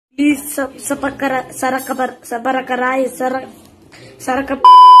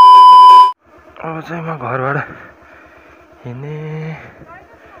अब चाहिँ म घरबाट हिँड्ने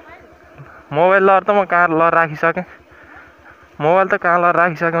मोबाइल लर त म कहाँ लर राखिसकेँ मोबाइल त कहाँ लर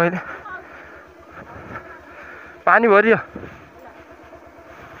राखिसकेँ मैले पानी भरियो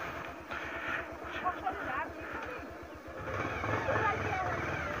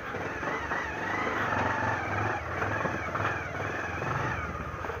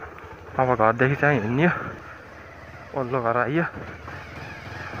अब घरदेखि चाहिँ हिँड्यो ओल्लो घर आइयो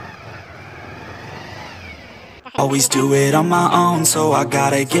Always do it on my own, so I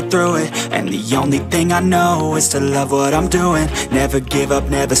gotta get through it. And the only thing I know is to love what I'm doing. Never give up,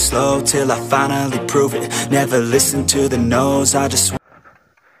 never slow, till I finally prove it. Never listen to the no's, I just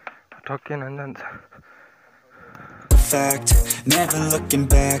fact, never looking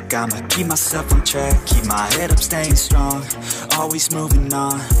back. I'ma keep myself on track, keep my head up, staying strong, always moving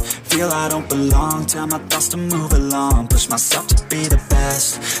on. Feel I don't belong, tell my thoughts to move along. Push myself to be the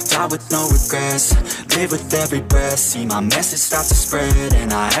best, die with no regrets. Live with every breath, see my message start to spread.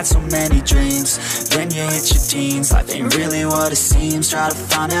 And I had so many dreams, then you hit your teens. Life ain't really what it seems, try to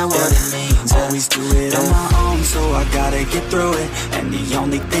find out what it means. Always do it on my own, so I gotta get through it. And the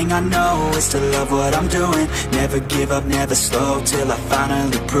only thing I know is to love what I'm doing. Never give up, never slow, till I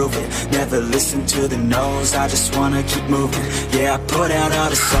finally prove it. Never listen to the no's, I just wanna keep moving. Yeah, I put out all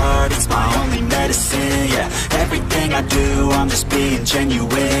this art, it's my only medicine. Yeah, everything I do, I'm just being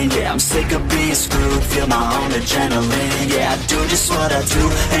genuine. Yeah, I'm sick of being screwed, feel my own adrenaline. Yeah, I do just what I do,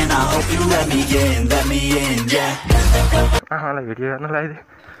 and I hope you let me in, yeah. मलाई video गर्न लागि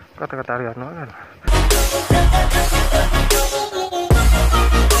कता कता गर्नु हो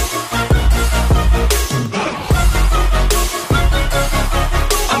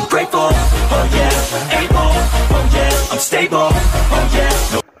I'm grateful, oh yeah, able, oh yeah, I'm stable, oh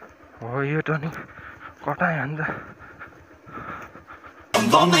yeah. Oh, you don't need कता हान्छ I'm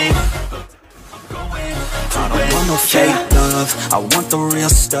lonely, I don't want no fake love, I want the real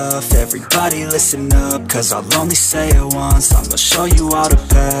stuff. Everybody listen up, cause I'll only say it once. I'm gonna show you all the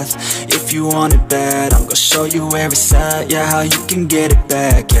path, if you want it bad. I'm gonna show you where it's at, yeah, how you can get it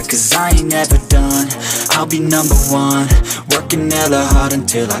back. Yeah, cause I ain't never done, I'll be number one. Working hella hard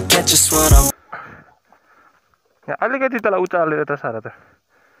until I get just what I want. अलिकति तल उचालेर त सारा त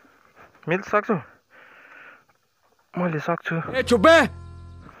मिल्छ सक्छु मैले सक्छु ए चुप्पे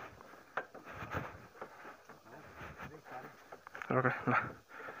ओके ल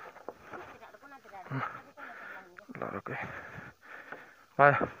ल ओके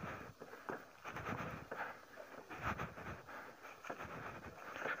बाय ल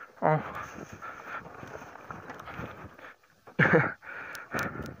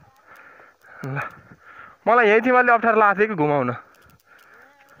मलाई यही तिमीले अप्ठ्यारो लाग्थ्यो कि घुमाउन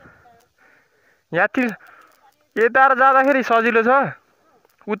यात्री यता जाँदाखेरि सजिलो छ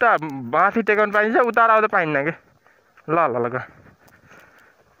उता माथि टेकाउन पाइन्छ उता आउँदा पाइन्न के ल ल ल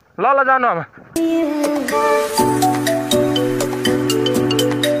ल ल जानु आमा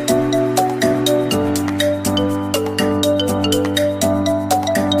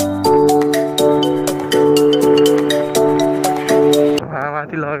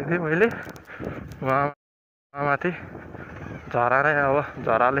माथि लगेको थिएँ मैले माथि झरा नै अब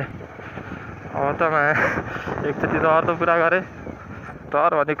झराले अब त एकचोटि डर त पुरा गरेँ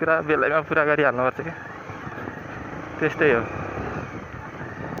डर भन्ने कुरा बेलैमा पुरा गरिहाल्नुपर्छ कि त्यस्तै हो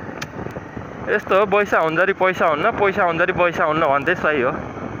यस्तो हो पैसा हुँदाखेरि पैसा हुन्न पैसा हुँदाखेरि पैसा हुन्न भन्दै सही हो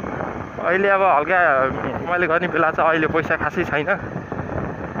अहिले अब हल्का मैले गर्ने बेला चाहिँ अहिले पैसा खासै छैन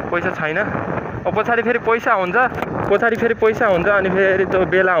पैसा छैन अब पछाडि फेरि पैसा हुन्छ अनि फेरि त्यो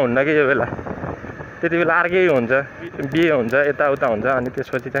बेला हुन्न कि यो बेला त्यति बेला अर्कै हुन्छ बिहे हुन्छ यताउता हुन्छ अनि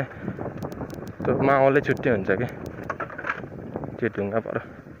त्यसपछि चाहिँ त्यो माहौलै छुट्टै हुन्छ कि त्यो ढुङ्गा पर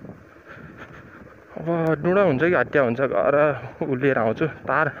अब डुँडा हुन्छ कि हत्या हुन्छ घर उलिएर आउँछु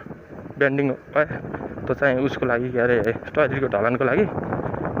तार बेन्डिङ त्यो चाहिँ उसको लागि के अरे टोयलेटको ढलानको लागि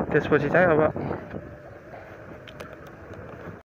त्यसपछि चाहिँ अब